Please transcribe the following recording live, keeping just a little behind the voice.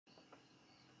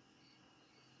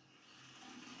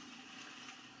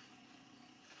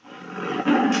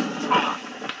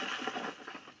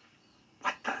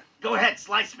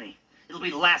slice me. It'll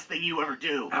be the last thing you ever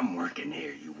do. I'm working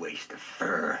here, you waste of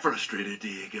fur. Frustrated,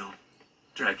 Diego?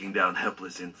 Tracking down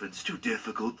helpless infants too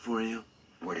difficult for you?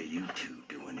 What are you two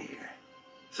doing here?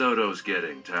 Soto's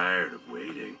getting tired of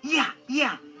waiting.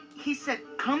 Yeah. He said,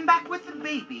 come back with the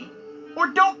baby, or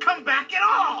don't come back at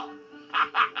all.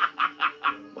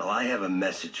 Well, I have a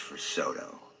message for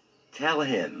Soto. Tell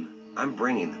him I'm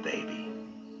bringing the baby.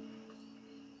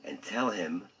 And tell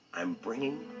him I'm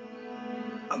bringing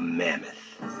a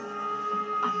mammoth.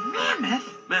 A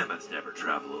mammoth? Mammoths never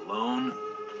travel alone.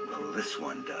 Well, this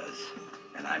one does.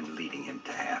 And I'm leading him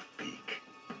to half-peak.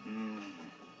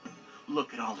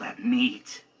 Look at all that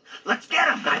meat. Let's get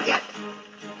him. Not yet.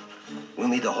 We'll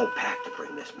need the whole pack to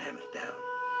bring this mammoth down.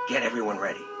 Get everyone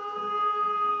ready.